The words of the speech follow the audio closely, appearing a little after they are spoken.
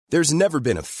There's never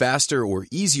been a faster or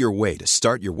easier way to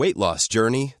start your weight loss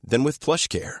journey than with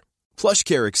PlushCare.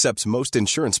 PlushCare accepts most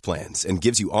insurance plans and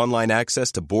gives you online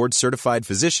access to board-certified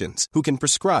physicians who can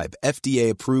prescribe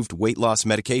FDA-approved weight loss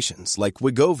medications like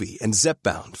Wegovy and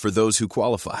Zepbound for those who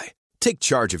qualify. Take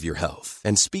charge of your health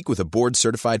and speak with a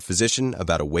board-certified physician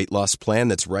about a weight loss plan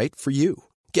that's right for you.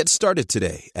 Get started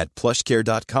today at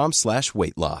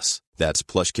plushcare.com/weight loss. That's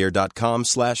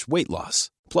plushcare.com/weight loss.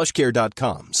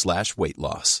 plushcare.com/weight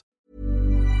loss.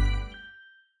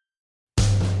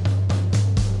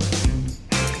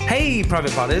 Hey,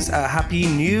 Private Partners, Happy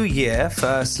New Year,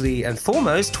 firstly and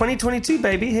foremost. 2022,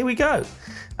 baby, here we go.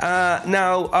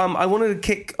 I wanted to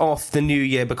kick off the new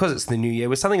year, because it's the new year,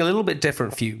 with something a little bit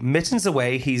different for you. Mitten's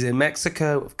away, he's in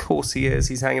Mexico, of course he is,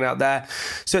 he's hanging out there.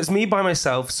 So it's me by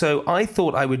myself, so I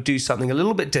thought I would do something a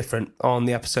little bit different on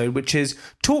the episode, which is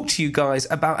talk to you guys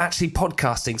about actually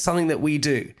podcasting, something that we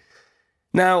do.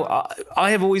 Now,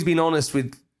 I have always been honest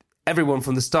with everyone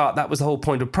from the start. That was the whole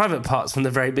point of Private Parts from the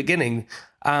very beginning.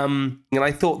 And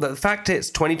I thought that the fact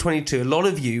it's 2022, a lot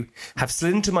of you have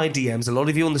slid into my DMs. A lot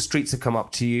of you on the streets have come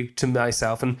up to you, to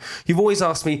myself, and you've always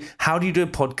asked me, how do you do a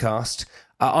podcast?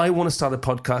 I want to start a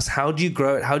podcast. How do you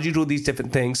grow it? How do you do all these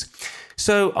different things?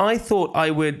 So I thought I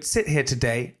would sit here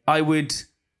today. I would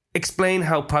explain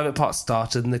how Private Parts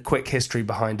started and the quick history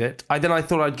behind it. I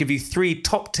thought I'd give you 3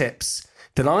 top tips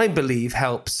that I believe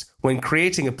helps when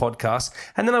creating a podcast.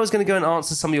 And then I was going to go and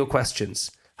answer some of your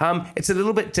questions. It's a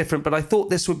little bit different, but I thought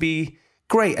this would be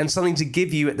great and something to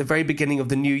give you at the very beginning of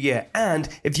the new year. And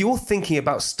if you're thinking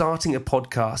about starting a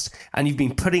podcast and you've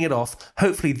been putting it off,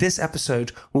 hopefully this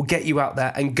episode will get you out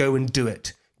there and go and do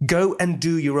it. Go and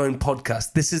do your own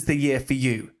podcast. This is the year for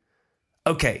you.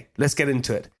 Okay, let's get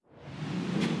into it.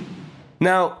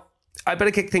 Now, I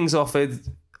better kick things off with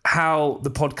how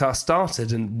the podcast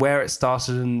started and where it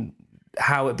started and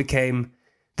how it became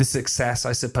the success,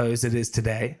 I suppose, it is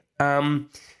today.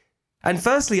 And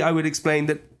firstly, I would explain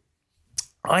that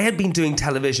I had been doing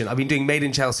television. I've been doing Made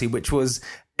in Chelsea, which was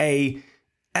a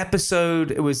episode.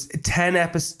 It was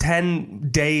 10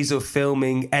 days of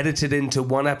filming, edited into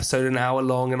one episode an hour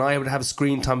long, and I would have a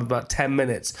screen time of about 10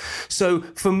 minutes. So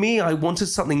for me, I wanted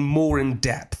something more in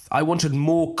depth. I wanted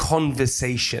more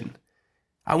conversation.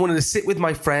 I wanted to sit with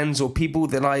my friends or people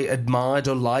that I admired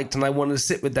or liked, and I wanted to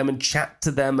sit with them and chat to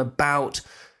them about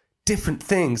different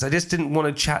things. I just didn't want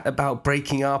to chat about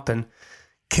breaking up and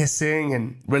kissing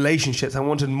and relationships. I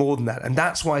wanted more than that. And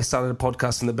that's why I started a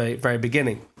podcast from the very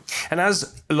beginning. And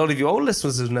as a lot of you old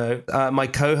listeners know, my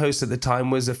co-host at the time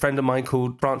was a friend of mine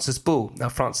called Francis Bull. Now,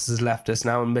 Francis has left us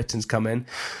now and Mitten's come in.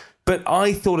 But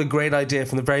I thought a great idea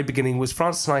from the very beginning was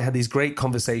Francis and I had these great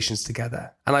conversations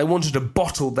together. And I wanted to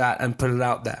bottle that and put it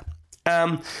out there.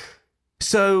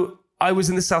 So I was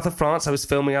in the south of France. I was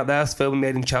filming out there. I was filming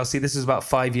Made in Chelsea. This was about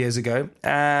 5 years ago.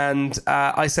 And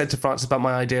I said to Francis about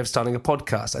my idea of starting a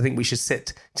podcast. I think we should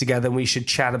sit together and we should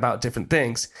chat about different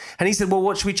things. And he said, well,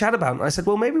 what should we chat about? And I said,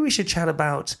 well, maybe we should chat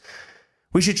about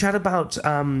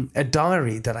a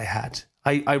diary that I had.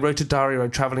 I wrote a diary when I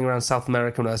was traveling around South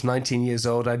America when I was 19 years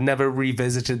old. I'd never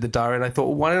revisited the diary. And I thought,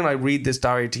 well, why don't I read this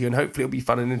diary to you and hopefully it'll be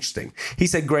fun and interesting. He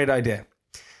said, great idea.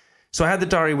 So I had the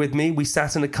diary with me. We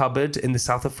sat in a cupboard in the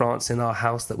south of France in our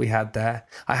house that we had there.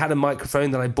 I had a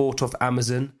microphone that I bought off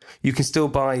Amazon. You can still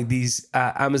buy these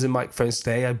Amazon microphones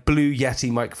today. A Blue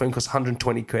Yeti microphone costs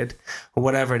 120 quid or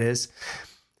whatever it is.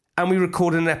 And we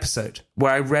recorded an episode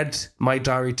where I read my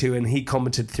diary to and he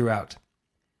commented throughout.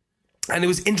 And it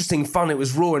was interesting, fun, it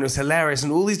was raw, and it was hilarious,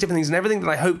 and all these different things, and everything that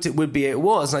I hoped it would be, it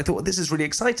was. And I thought, well, this is really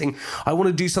exciting. I want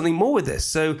to do something more with this.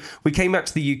 So we came back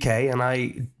to the UK, and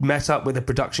I met up with a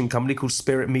production company called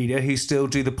Spirit Media, who still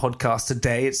do the podcast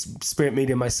today. It's Spirit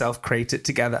Media and myself create it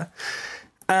together.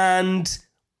 And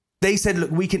they said,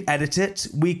 look, we can edit it.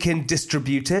 We can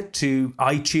distribute it to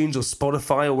iTunes or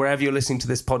Spotify or wherever you're listening to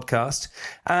this podcast.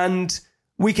 And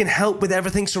we can help with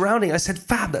everything surrounding. I said,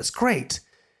 fab, that's great.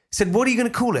 Said, what are you going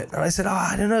to call it? And I said,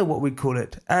 I don't know what we'd call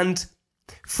it. And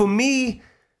for me,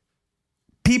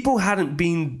 people hadn't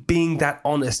been being that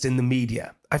honest in the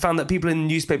media. I found that people in the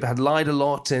newspaper had lied a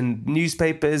lot in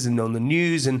newspapers and on the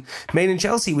news, and Made in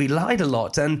Chelsea, we lied a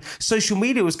lot. And social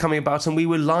media was coming about and we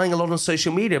were lying a lot on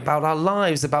social media about our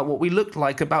lives, about what we looked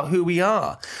like, about who we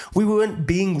are. We weren't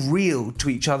being real to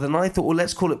each other. And I thought, well,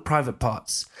 let's call it Private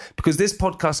Parts, because this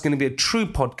podcast is going to be a true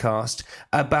podcast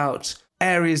about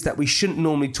areas that we shouldn't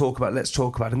normally talk about, let's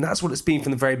talk about. And that's what it's been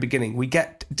from the very beginning. We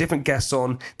get different guests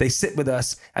on, they sit with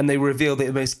us, and they reveal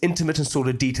the most intimate and sort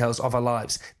of details of our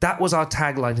lives. That was our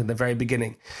tagline in the very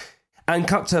beginning. And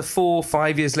cut to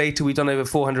 4-5 years later, we've done over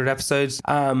 400 episodes,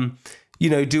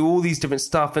 do all these different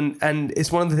stuff. And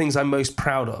it's one of the things I'm most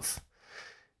proud of.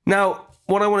 Now,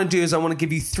 what I want to do is I want to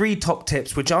give you 3 top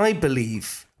tips, which I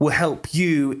believe will help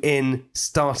you in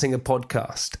starting a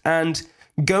podcast. And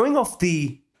going off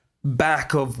the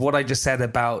back of what I just said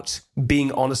about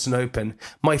being honest and open,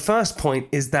 my first point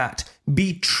is that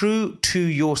be true to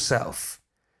yourself.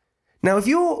 Now, if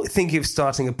you're thinking of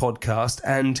starting a podcast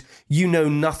and you know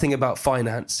nothing about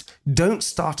finance, don't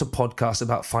start a podcast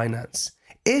about finance.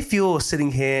 If you're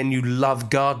sitting here and you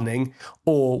love gardening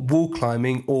or wall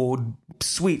climbing or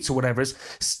sweets or whatever it is,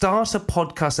 start a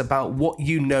podcast about what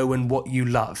you know and what you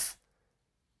love.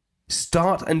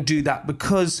 Start and do that,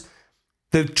 because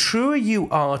the truer you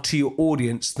are to your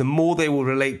audience, the more they will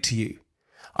relate to you.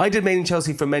 I did Made in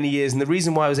Chelsea for many years, and the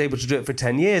reason why I was able to do it for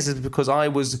 10 years is because I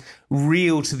was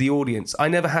real to the audience. I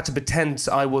never had to pretend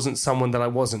I wasn't someone that I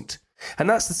wasn't. And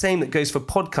that's the same that goes for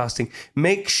podcasting.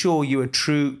 Make sure you are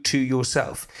true to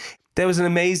yourself. There was an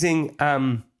amazing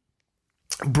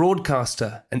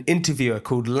broadcaster, an interviewer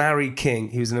called Larry King.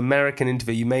 He was an American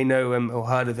interviewer. You may know him or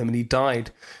heard of him, and he died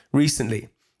recently.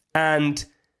 And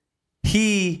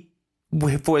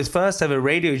for his first ever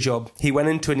radio job, he went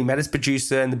into it and he met his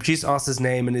producer, and the producer asked his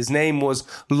name, and his name was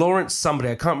Lawrence somebody.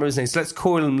 I can't remember his name, so let's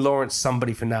call him Lawrence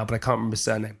somebody for now, but I can't remember his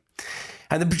surname.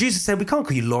 And the producer said, we can't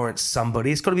call you Lawrence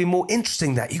somebody. It's got to be more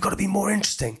interesting than that. You've got to be more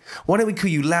interesting. Why don't we call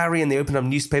you Larry? And they opened up a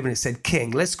newspaper and it said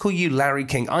King. Let's call you Larry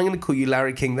King. I'm going to call you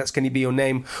Larry King. That's going to be your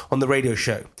name on the radio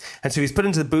show. And so he was put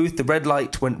into the booth. The red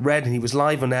light went red and he was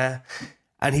live on air.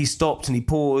 And he stopped and he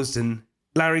paused. And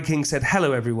Larry King said,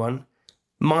 hello, everyone.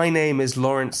 My name is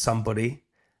Lawrence somebody.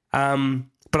 But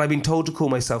I've been told to call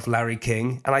myself Larry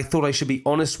King. And I thought I should be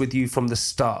honest with you from the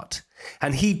start.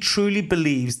 And he truly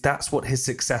believes that's what his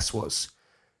success was.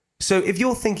 So if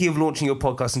you're thinking of launching your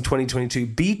podcast in 2022,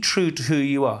 be true to who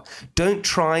you are. Don't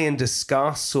try and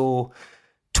discuss or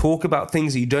talk about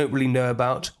things that you don't really know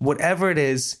about. Whatever it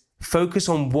is, focus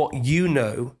on what you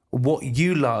know, what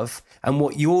you love, and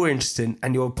what you're interested in,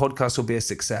 and your podcast will be a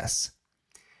success.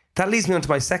 That leads me on to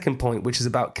my second point, which is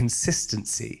about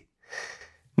consistency.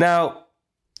 Now,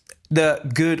 the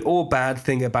good or bad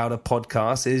thing about a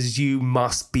podcast is you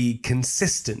must be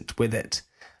consistent with it.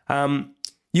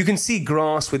 You can see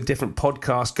graphs with different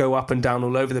podcasts go up and down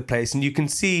all over the place. And you can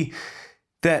see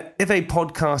that if a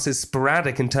podcast is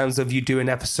sporadic in terms of you do an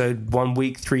episode 1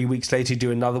 week, 3 weeks later, you do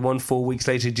another one, 4 weeks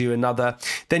later, you do another,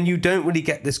 then you don't really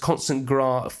get this constant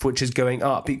graph which is going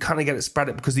up. You kind of get it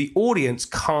sporadic because the audience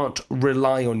can't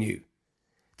rely on you.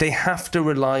 They have to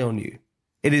rely on you.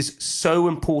 It is so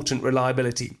important,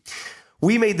 reliability.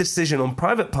 We made the decision on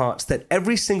Private Parts that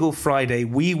every single Friday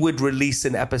we would release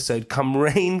an episode, come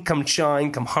rain, come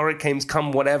shine, come hurricanes,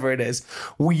 come whatever it is.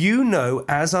 You know,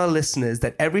 as our listeners,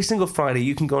 that every single Friday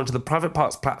you can go onto the Private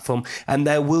Parts platform and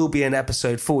there will be an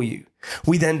episode for you.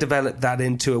 We then developed that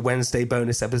into a Wednesday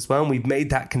bonus episode as well, and we've made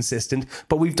that consistent,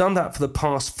 but we've done that for the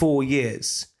past 4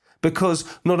 years. Because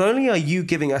not only are you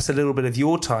giving us a little bit of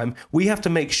your time, we have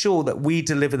to make sure that we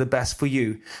deliver the best for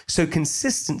you. So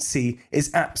consistency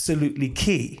is absolutely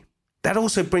key. That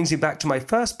also brings me back to my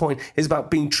first point, is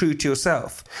about being true to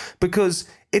yourself. Because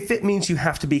if it means you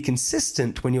have to be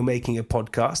consistent when you're making a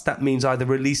podcast, that means either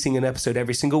releasing an episode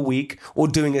every single week or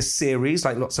doing a series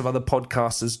like lots of other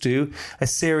podcasters do. A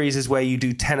series is where you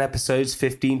do 10 episodes,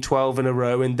 15, 12 in a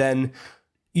row, and then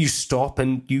you stop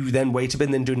and you then wait a bit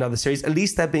and then do another series. At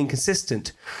least they're being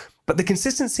consistent. But the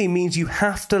consistency means you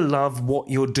have to love what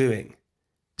you're doing.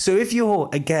 So if you're,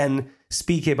 again,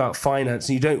 speaking about finance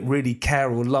and you don't really care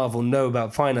or love or know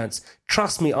about finance,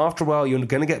 trust me, after a while, you're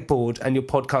going to get bored and your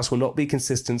podcast will not be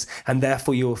consistent and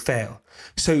therefore you'll fail.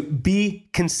 So be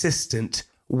consistent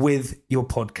with your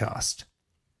podcast.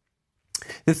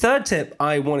 The third tip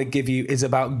I want to give you is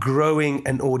about growing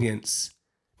an audience.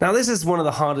 Now, this is one of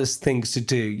the hardest things to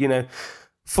do. You know,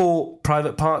 for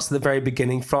Private Parts at the very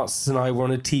beginning, Francis and I were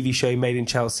on a TV show, Made in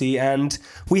Chelsea, and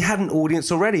we had an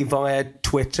audience already via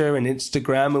Twitter and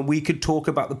Instagram, and we could talk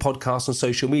about the podcast on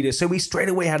social media. So we straight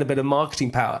away had a bit of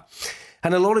marketing power.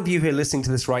 And a lot of you who are listening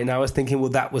to this right now is thinking, well,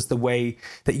 that was the way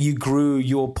that you grew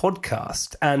your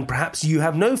podcast. And perhaps you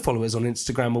have no followers on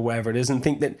Instagram or wherever it is and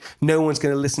think that no one's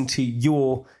going to listen to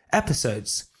your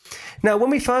episodes. Now, when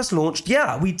we first launched,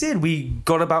 we did. We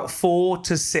got about 4,000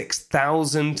 to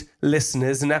 6,000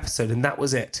 listeners an episode, and that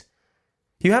was it.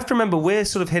 You have to remember, we're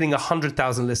sort of hitting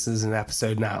 100,000 listeners an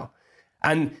episode now.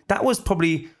 And that was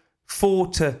probably 4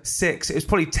 to 6. It was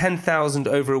probably 10,000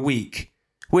 over a week.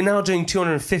 We're now doing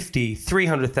 250,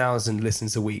 300,000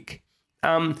 listens a week.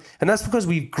 And that's because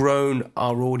we've grown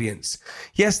our audience.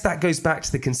 Yes, that goes back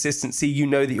to the consistency. You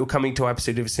know that you're coming to our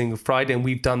episode every single Friday, and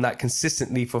we've done that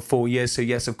consistently for 4 years. So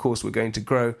yes, of course, we're going to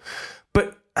grow.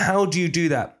 But how do you do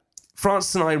that?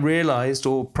 Francis and I realized,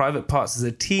 or Private Parts as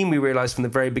a team, we realized from the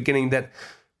very beginning that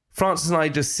Francis and I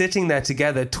just sitting there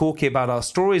together talking about our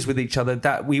stories with each other,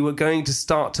 that we were going to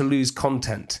start to lose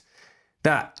content,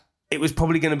 that it was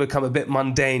probably going to become a bit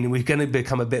mundane and we're going to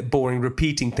become a bit boring,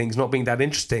 repeating things, not being that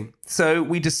interesting. So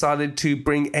we decided to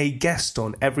bring a guest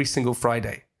on every single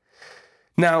Friday.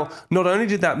 Now, not only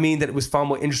did that mean that it was far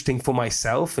more interesting for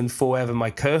myself and for whoever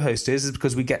my co-host is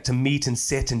because we get to meet and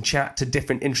sit and chat to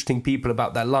different interesting people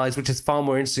about their lives, which is far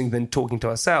more interesting than talking to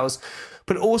ourselves,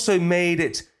 but also made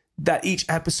it that each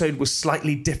episode was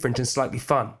slightly different and slightly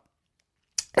fun.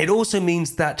 It also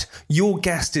means that your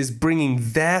guest is bringing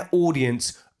their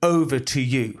audience over to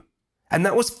you. And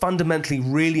that was fundamentally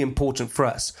really important for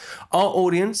us. Our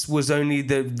audience was only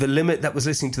the limit that was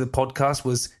listening to the podcast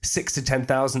was 6,000 to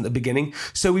 10,000 at the beginning.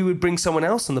 So we would bring someone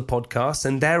else on the podcast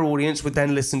and their audience would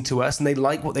then listen to us and they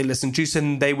like what they listened to,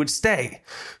 so they would stay.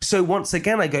 So once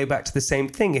again, I go back to the same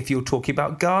thing. If you're talking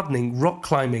about gardening, rock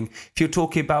climbing, if you're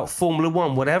talking about Formula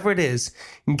One, whatever it is,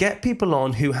 get people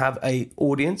on who have an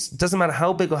audience. Doesn't matter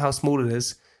how big or how small it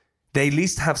is. They at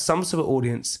least have some sort of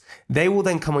audience. They will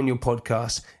then come on your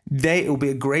podcast. It will be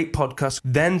a great podcast.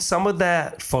 Then some of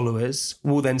their followers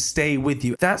will then stay with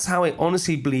you. That's how I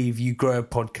honestly believe you grow a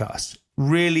podcast,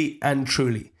 really and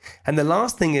truly. And the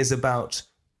last thing is about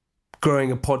growing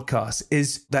a podcast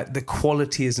is that the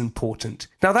quality is important.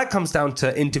 Now that comes down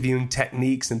to interviewing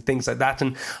techniques and things like that.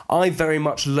 And I very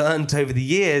much learned over the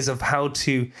years of how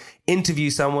to interview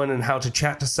someone and how to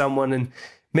chat to someone and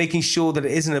making sure that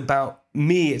it isn't about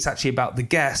me, it's actually about the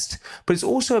guest, but it's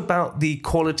also about the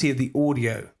quality of the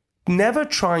audio. Never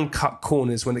try and cut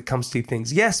corners when it comes to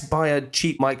things. Yes, buy a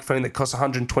cheap microphone that costs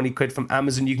 120 quid from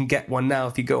Amazon. You can get one now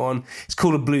if you go on. It's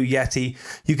called a Blue Yeti.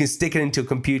 You can stick it into a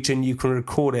computer and you can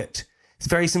record it. It's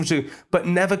very simple to do, but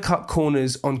never cut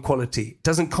corners on quality. It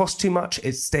doesn't cost too much.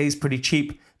 It stays pretty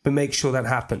cheap, but make sure that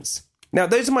happens. Now,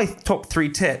 those are my top 3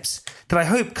 tips that I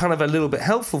hope kind of a little bit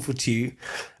helpful for you.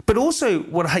 But also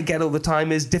what I get all the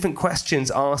time is different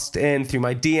questions asked in through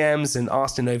my DMs and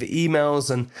asked in over emails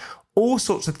and all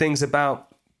sorts of things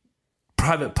about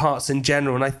Private Parts in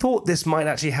general. And I thought this might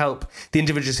actually help the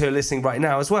individuals who are listening right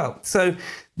now as well. So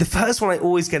the first one I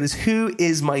always get is, who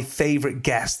is my favorite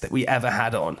guest that we ever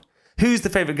had on? Who's the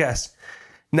favorite guest?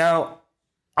 Now,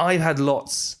 I've had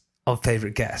lots of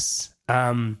favorite guests.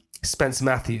 Spencer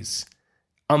Matthews.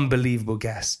 Unbelievable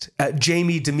guest.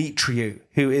 Jamie Demetriou,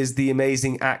 who is the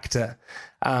amazing actor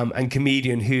and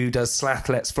comedian who does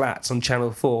Slathlet's Flats on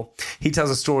Channel 4. He tells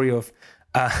a story of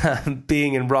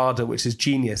being in RADA, which is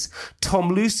genius. Tom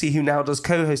Lucy, who now does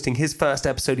co-hosting. His first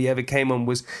episode he ever came on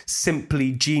was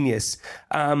simply genius.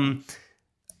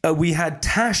 We had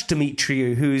Tash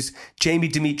Demetriou, who's Jamie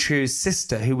Demetriou's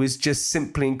sister, who was just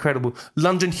simply incredible.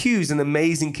 London Hughes, an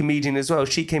amazing comedian as well.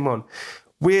 She came on.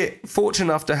 We're fortunate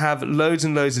enough to have loads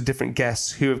and loads of different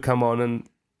guests who have come on, and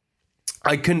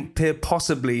I couldn't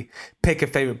possibly pick a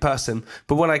favorite person.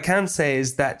 But what I can say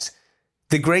is that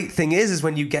the great thing is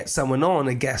when you get someone on,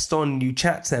 a guest on, and you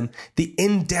chat to them, the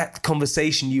in-depth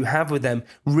conversation you have with them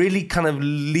really kind of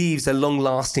leaves a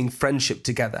long-lasting friendship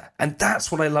together. And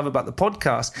that's what I love about the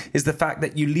podcast, is the fact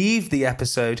that you leave the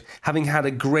episode having had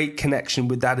a great connection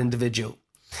with that individual.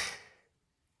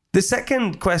 The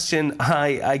second question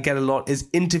I get a lot is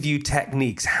interview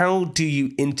techniques. How do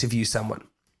you interview someone?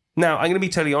 Now, I'm going to be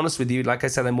totally honest with you. Like I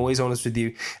said, I'm always honest with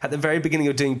you. At the very beginning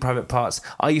of doing Private Parts,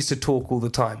 I used to talk all the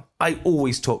time. I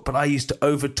always talk, but I used to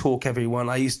over-talk everyone.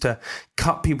 I used to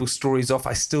cut people's stories off.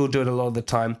 I still do it a lot of the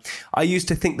time. I used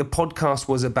to think the podcast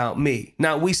was about me.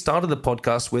 Now, we started the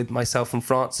podcast with myself and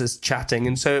Francis chatting,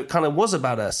 and so it kind of was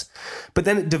about us. But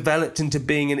then it developed into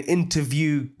being an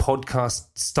interview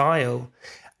podcast style.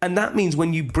 And that means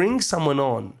when you bring someone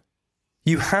on,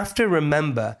 you have to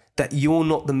remember that you're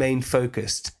not the main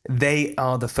focus. They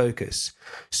are the focus.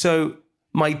 So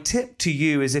my tip to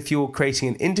you is, if you're creating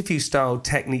an interview style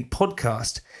technique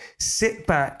podcast, sit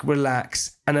back,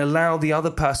 relax, and allow the other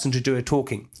person to do a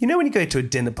talking. You know, when you go to a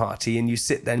dinner party and you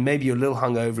sit there and maybe you're a little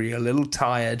hungover, you're a little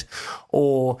tired,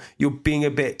 or you're being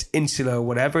a bit insular, or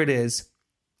whatever it is,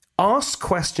 ask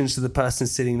questions to the person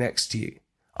sitting next to you.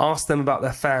 Ask them about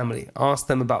their family. Ask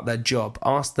them about their job.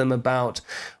 Ask them about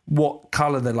what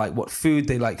color they like, what food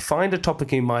they like. Find a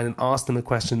topic in mind and ask them a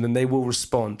question, then they will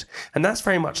respond. And that's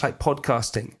very much like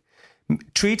podcasting.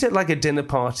 Treat it like a dinner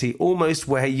party, almost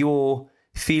where you're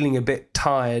feeling a bit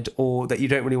tired or that you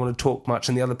don't really want to talk much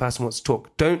and the other person wants to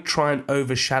talk. Don't try and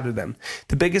overshadow them.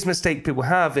 The biggest mistake people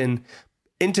have in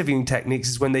interviewing techniques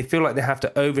is when they feel like they have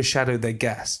to overshadow their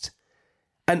guest.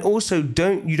 And also,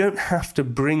 you don't have to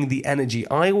bring the energy.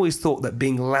 I always thought that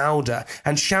being louder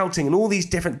and shouting and all these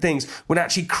different things would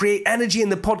actually create energy in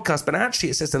the podcast, but actually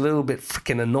it's just a little bit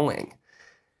freaking annoying.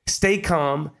 Stay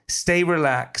calm, stay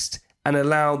relaxed, and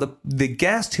allow the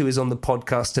guest who is on the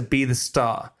podcast to be the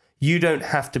star. You don't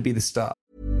have to be the star.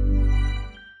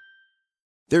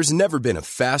 There's never been a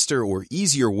faster or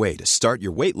easier way to start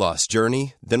your weight loss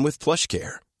journey than with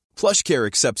PlushCare. PlushCare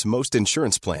accepts most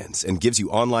insurance plans and gives you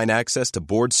online access to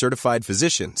board-certified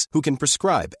physicians who can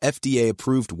prescribe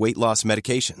FDA-approved weight loss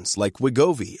medications like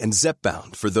Wegovy and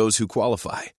Zepbound for those who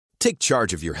qualify. Take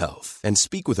charge of your health and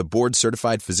speak with a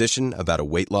board-certified physician about a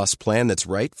weight loss plan that's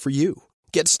right for you.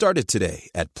 Get started today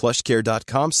at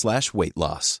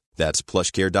plushcare.com/weight-loss. That's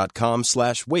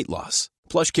plushcare.com/weight-loss.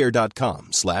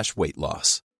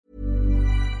 plushcare.com/weight-loss.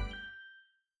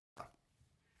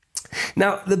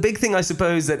 Now, the big thing I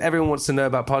suppose that everyone wants to know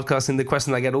about podcasting, the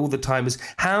question I get all the time is,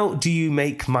 how do you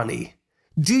make money?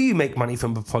 Do you make money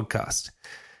from a podcast?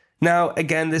 Now,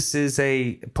 again, this is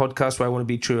a podcast where I want to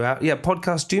be true out. Yeah,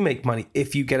 podcasts do make money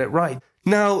if you get it right.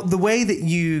 Now, the way that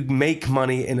you make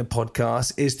money in a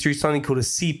podcast is through something called a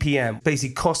CPM,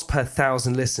 basically cost per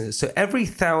 1,000 listeners. So every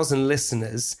 1,000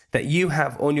 listeners that you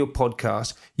have on your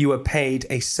podcast, you are paid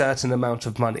a certain amount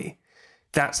of money.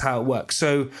 That's how it works.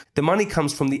 So the money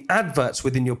comes from the adverts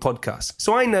within your podcast.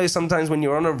 So I know sometimes when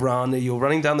you're on a run or you're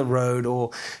running down the road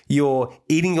or you're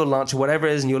eating your lunch or whatever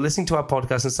it is and you're listening to our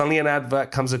podcast and suddenly an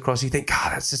advert comes across, you think,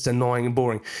 God, that's just annoying and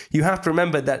boring. You have to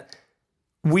remember that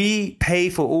we pay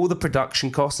for all the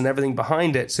production costs and everything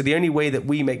behind it. So the only way that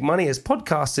we make money as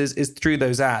podcasters is through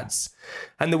those ads.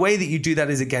 And the way that you do that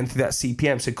is, again, through that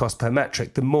CPM, so cost per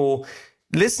metric. The more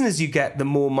listeners you get, the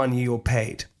more money you're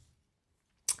paid.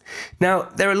 Now,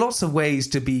 there are lots of ways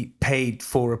to be paid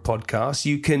for a podcast.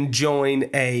 You can join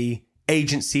an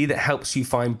agency that helps you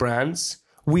find brands.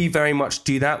 We very much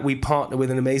do that. We partner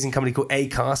with an amazing company called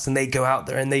Acast, and they go out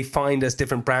there and they find us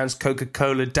different brands,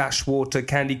 Coca-Cola, Dash Water,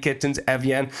 Candy Kittens,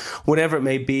 Evian, whatever it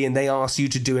may be, and they ask you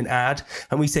to do an ad,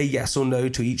 and we say yes or no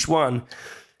to each one.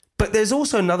 But there's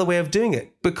also another way of doing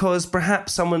it, because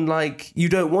perhaps someone like you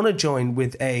don't want to join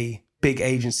with a big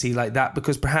agency like that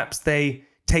because perhaps they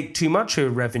take too much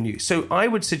of revenue. So I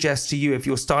would suggest to you, if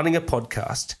you're starting a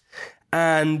podcast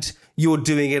and you're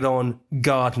doing it on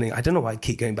gardening, I don't know why I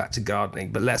keep going back to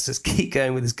gardening, but let's just keep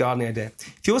going with this gardening idea.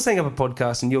 If you're setting up a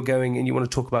podcast and you're going and you want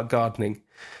to talk about gardening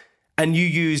and you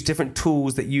use different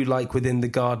tools that you like within the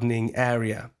gardening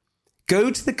area, go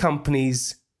to the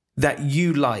companies that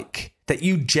you like, that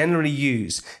you generally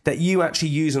use, that you actually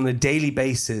use on a daily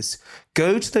basis.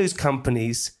 Go to those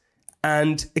companies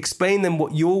and explain them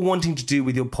what you're wanting to do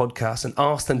with your podcast and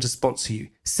ask them to sponsor you.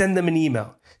 Send them an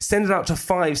email. Send it out to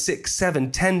 5, 6, 7,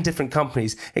 10 different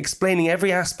companies, explaining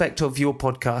every aspect of your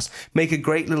podcast. Make a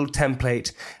great little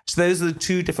template. So those are the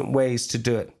two different ways to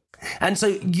do it. And so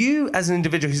you as an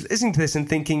individual who's listening to this and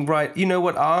thinking, right, you know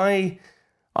what, I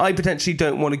potentially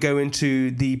don't want to go into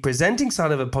the presenting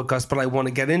side of a podcast, but I want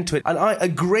to get into it. And a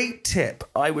great tip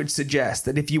I would suggest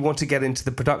that if you want to get into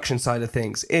the production side of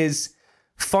things is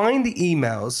find the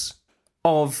emails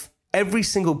of every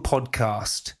single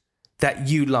podcast that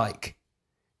you like.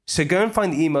 So go and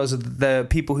find the emails of the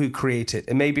people who create it.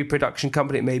 It may be a production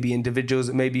company, it may be individuals,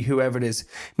 it may be whoever it is.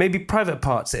 It may be Private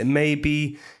Parts, it may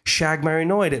be Shag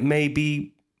Marinoid, it may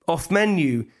be Off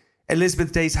Menu,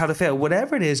 Elizabeth Day's How to Fail.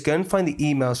 Whatever it is, go and find the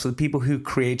emails for the people who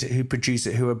create it, who produce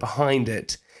it, who are behind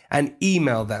it, and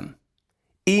email them.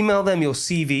 Email them your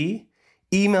CV,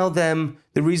 email them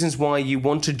the reasons why you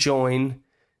want to join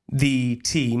the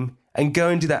team, and go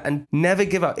and do that and never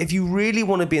give up. If you really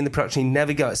want to be in the production,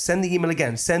 never go. Send the email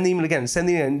again, send the email again, send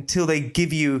the email until they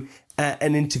give you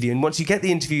an interview. And once you get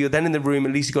the interview, you're then in the room,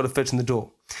 at least you've got a foot in the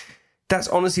door. That's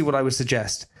honestly what I would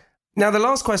suggest. Now, the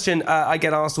last question I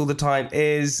get asked all the time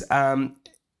is how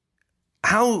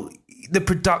the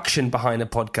production behind a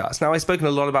podcast. Now, I've spoken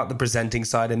a lot about the presenting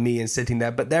side and me and sitting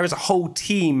there, but there is a whole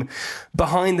team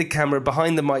behind the camera,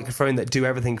 behind the microphone that do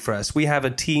everything for us. We have a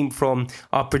team from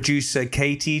our producer,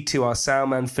 Katie, to our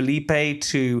soundman, Felipe,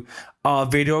 to our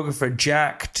videographer,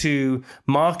 Jack, to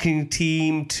marketing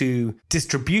team, to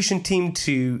distribution team,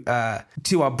 to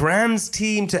our brands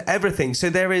team, to everything.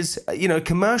 So there is, a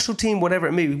commercial team, whatever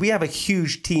it may be. We have a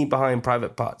huge team behind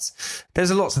Private Parts.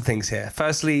 There's lots of things here.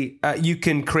 Firstly, you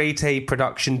can create a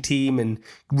production team and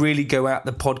really go at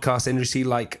the podcast industry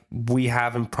like we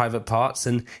have in Private Parts,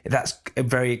 and that's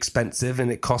very expensive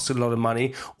and it costs a lot of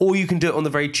money. Or you can do it on the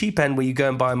very cheap end where you go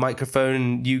and buy a microphone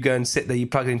and you go and sit there, you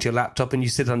plug it into your laptop and you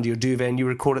sit under your duvet and you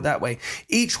record it that way.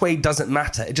 Each way doesn't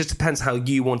matter. It just depends how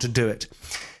you want to do it.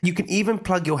 You can even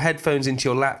plug your headphones into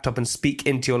your laptop and speak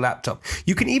into your laptop.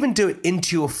 You can even do it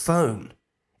into your phone.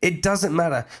 It doesn't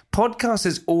matter. Podcast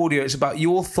is audio. It's about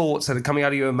your thoughts that are coming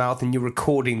out of your mouth and you're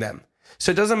recording them.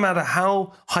 So it doesn't matter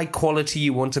how high quality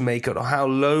you want to make it or how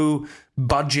low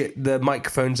budget the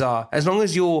microphones are. As long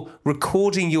as you're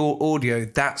recording your audio,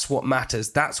 that's what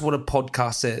matters. That's what a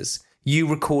podcast is. You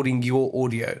recording your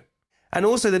audio. And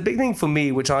also the big thing for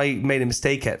me, which I made a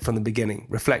mistake at from the beginning,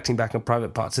 reflecting back on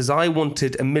Private Parts, is I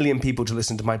wanted 1 million people to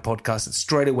listen to my podcast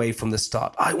straight away from the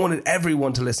start. I wanted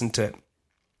everyone to listen to it.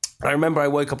 I remember I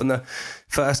woke up on the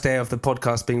first day of the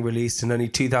podcast being released and only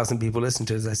 2,000 people listened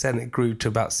to it, as I said, and it grew to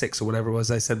about 6 or whatever it was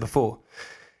I said before.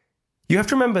 You have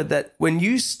to remember that when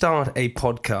you start a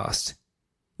podcast,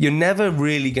 you're never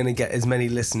really going to get as many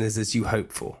listeners as you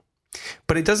hope for.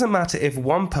 But it doesn't matter if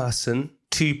one person,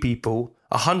 2 people,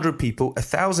 100 people,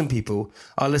 1,000 people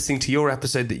are listening to your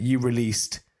episode that you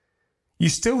released. You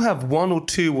still have 1 or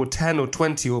 2 or 10 or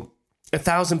 20 or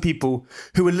 1,000 people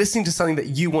who are listening to something that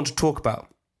you want to talk about.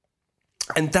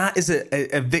 And that is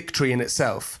a victory in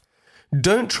itself.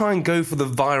 Don't try and go for the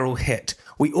viral hit.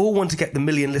 We all want to get the 1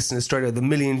 million listeners straight away, the 1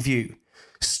 million view.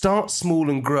 Start small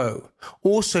and grow.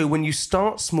 Also, when you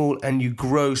start small and you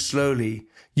grow slowly,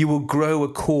 you will grow a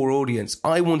core audience.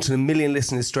 I wanted 1 million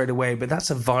listeners straight away, but that's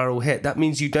a viral hit. That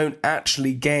means you don't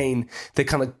actually gain the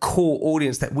kind of core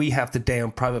audience that we have today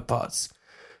on Private Parts.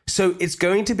 So it's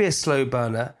going to be a slow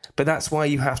burner, but that's why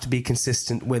you have to be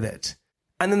consistent with it.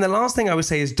 And then the last thing I would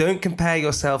say is don't compare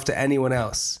yourself to anyone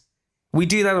else. We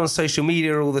do that on social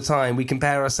media all the time. We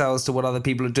compare ourselves to what other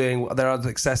people are doing, what their other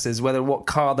successes, what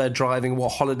car they're driving,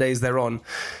 what holidays they're on.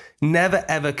 Never,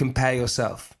 ever compare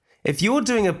yourself. If you're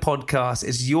doing a podcast,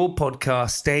 it's your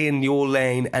podcast, stay in your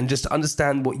lane and just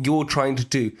understand what you're trying to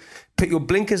do. Put your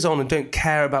blinkers on and don't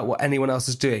care about what anyone else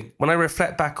is doing. When I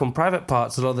reflect back on Private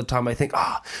Parts, a lot of the time I think,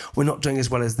 we're not doing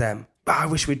as well as them. I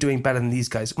wish we're doing better than these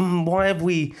guys. Why have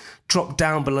we dropped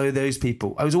down below those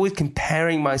people? I was always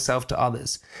comparing myself to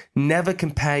others. Never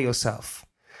compare yourself.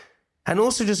 And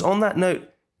also just on that note,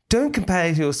 don't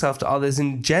compare yourself to others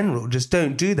in general. Just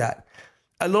don't do that.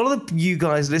 A lot of you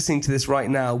guys listening to this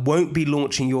right now won't be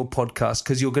launching your podcast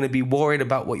because you're going to be worried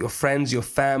about what your friends, your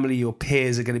family, your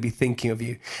peers are going to be thinking of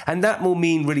you. And that will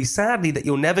mean really sadly that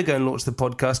you'll never go and launch the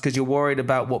podcast because you're worried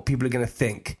about what people are going to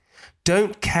think.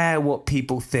 Don't care what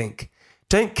people think.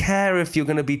 Don't care if you're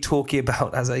going to be talking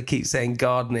about, as I keep saying,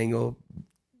 gardening or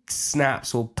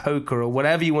snaps or poker or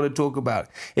whatever you want to talk about.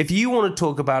 If you want to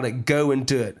talk about it, go and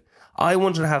do it. I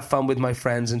wanted to have fun with my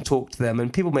friends and talk to them.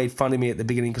 And people made fun of me at the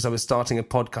beginning because I was starting a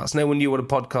podcast. No one knew what a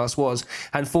podcast was.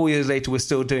 And 4 years later, we're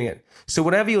still doing it. So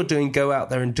whatever you're doing, go out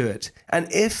there and do it.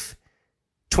 And if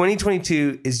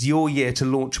 2022 is your year to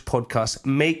launch a podcast,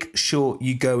 make sure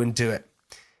you go and do it.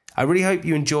 I really hope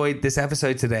you enjoyed this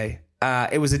episode today.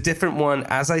 It was a different one.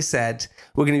 As I said,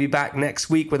 we're going to be back next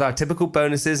week with our typical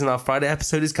bonuses, and our Friday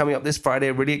episode is coming up this Friday,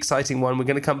 a really exciting one. We're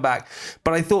going to come back.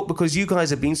 But I thought because you guys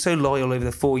have been so loyal over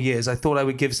the 4 years, I thought I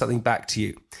would give something back to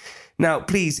you. Now,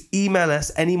 please email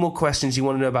us any more questions you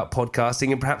want to know about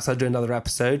podcasting, and perhaps I'll do another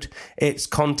episode. It's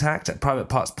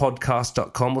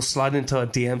contact@privatepartspodcast.com, or slide into our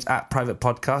DMs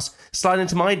 @privatepodcast. Slide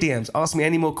into my DMs. Ask me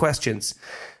any more questions.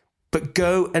 But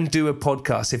go and do a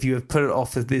podcast if you have put it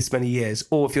off for this many years,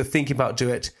 or if you're thinking about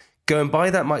doing it, go and buy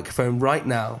that microphone right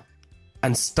now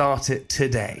and start it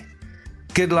today.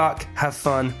 Good luck, have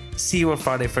fun, see you on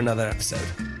Friday for another episode,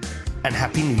 and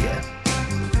Happy New Year.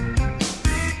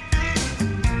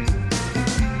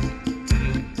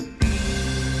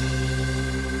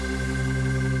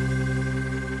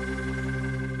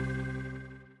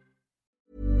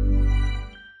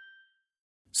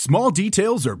 Small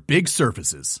details are big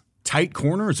surfaces. Tight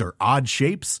corners or odd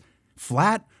shapes,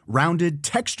 flat, rounded,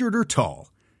 textured, or tall.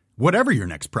 Whatever your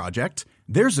next project,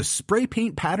 there's a spray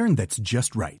paint pattern that's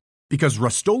just right. Because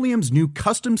Rust-Oleum's new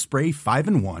Custom Spray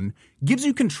 5-in-1 gives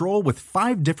you control with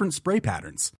 5 different spray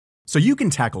patterns. So you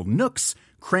can tackle nooks,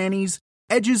 crannies,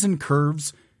 edges, and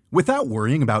curves without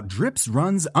worrying about drips,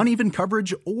 runs, uneven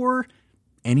coverage, or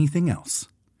anything else.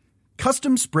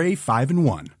 Custom Spray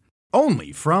 5-in-1.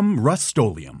 Only from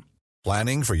Rust-Oleum.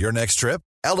 Planning for your next trip?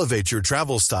 Elevate your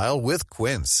travel style with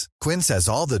Quince. Quince has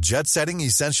all the jet-setting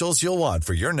essentials you'll want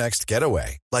for your next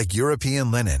getaway, like European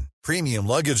linen, premium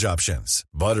luggage options,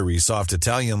 buttery soft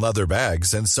Italian leather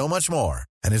bags, and so much more.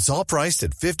 And it's all priced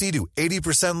at 50 to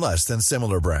 80% less than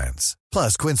similar brands.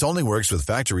 Plus, Quince only works with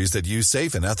factories that use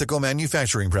safe and ethical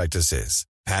manufacturing practices.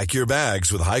 Pack your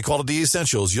bags with high-quality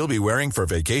essentials you'll be wearing for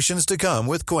vacations to come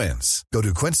with Quince. Go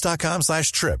to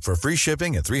quince.com/trip for free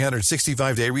shipping and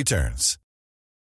 365-day returns.